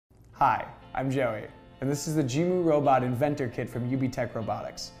Hi, I'm Joey, and this is the Jimu Robot Inventor Kit from UB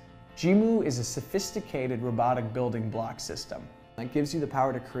Robotics. Jimu is a sophisticated robotic building block system that gives you the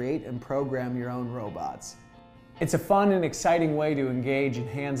power to create and program your own robots. It's a fun and exciting way to engage in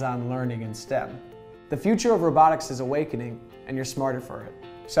hands-on learning in STEM. The future of robotics is awakening, and you're smarter for it.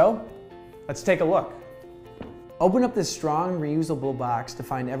 So, let's take a look. Open up this strong, reusable box to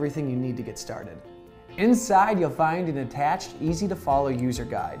find everything you need to get started. Inside, you'll find an attached, easy-to-follow user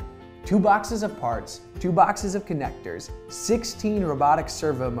guide. 2 boxes of parts, 2 boxes of connectors, 16 robotic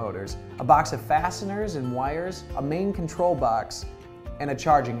servo motors, a box of fasteners and wires, a main control box, and a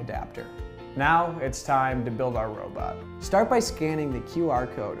charging adapter. Now it's time to build our robot. Start by scanning the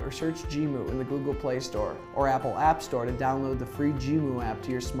QR code or search Jimu in the Google Play Store or Apple App Store to download the free Jimu app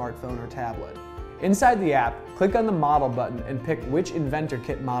to your smartphone or tablet. Inside the app, click on the Model button and pick which Inventor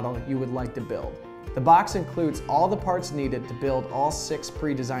Kit model you would like to build. The box includes all the parts needed to build all 6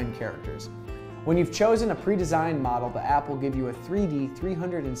 pre-designed characters. When you've chosen a pre-designed model, the app will give you a 3D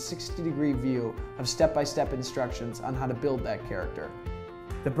 360-degree view of step-by-step instructions on how to build that character.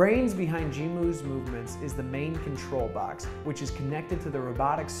 The brains behind Jimu's movements is the main control box, which is connected to the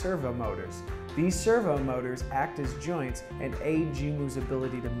robotic servo motors. These servo motors act as joints and aid Jimu's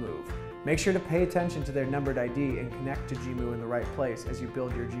ability to move. Make sure to pay attention to their numbered ID and connect to Jimu in the right place as you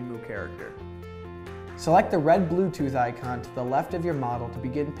build your Jimu character. Select the red Bluetooth icon to the left of your model to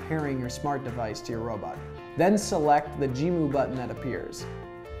begin pairing your smart device to your robot. Then select the Jimu button that appears.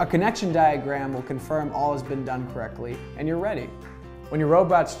 A connection diagram will confirm all has been done correctly and you're ready. When your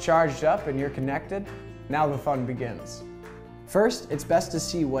robot's charged up and you're connected, now the fun begins. First, it's best to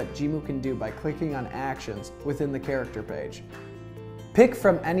see what Jimu can do by clicking on actions within the character page. Pick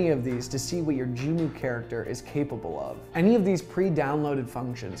from any of these to see what your Jimu character is capable of. Any of these pre-downloaded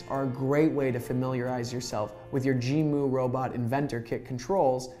functions are a great way to familiarize yourself with your Jimu Robot Inventor Kit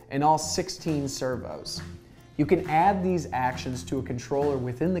controls and all 16 servos. You can add these actions to a controller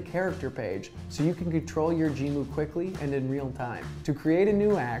within the character page so you can control your Jimu quickly and in real time. To create a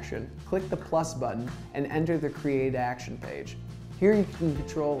new action, click the plus button and enter the Create Action page. Here you can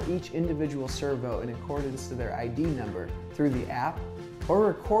control each individual servo in accordance to their ID number through the app, or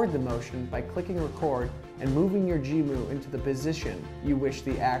record the motion by clicking record and moving your Jimu into the position you wish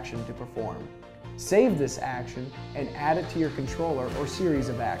the action to perform. Save this action and add it to your controller or series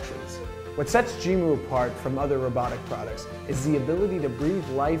of actions. What sets Jimu apart from other robotic products is the ability to breathe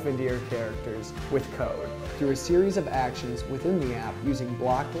life into your characters with code through a series of actions within the app using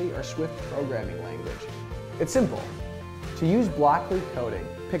Blockly or Swift programming language. It's simple. To use Blockly coding,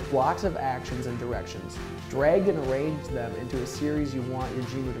 pick blocks of actions and directions, drag and arrange them into a series you want your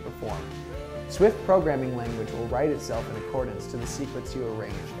Jimu to perform. Swift programming language will write itself in accordance to the sequence you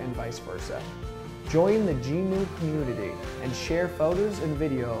arrange, and vice versa. Join the Jimu community and share photos and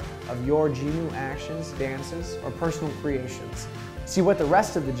video of your Jimu actions, dances, or personal creations. See what the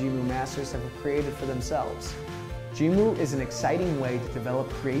rest of the Jimu masters have created for themselves. Jimu is an exciting way to develop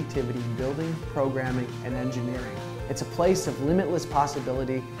creativity in building, programming, and engineering. It's a place of limitless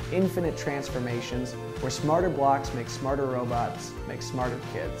possibility, infinite transformations, where smarter blocks make smarter robots, make smarter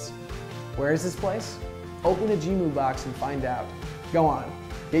kids. Where is this place? Open a Jimu box and find out. Go on,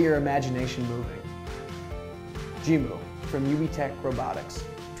 get your imagination moving. Jimu from UB Robotics.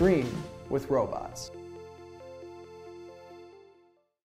 Dream with robots.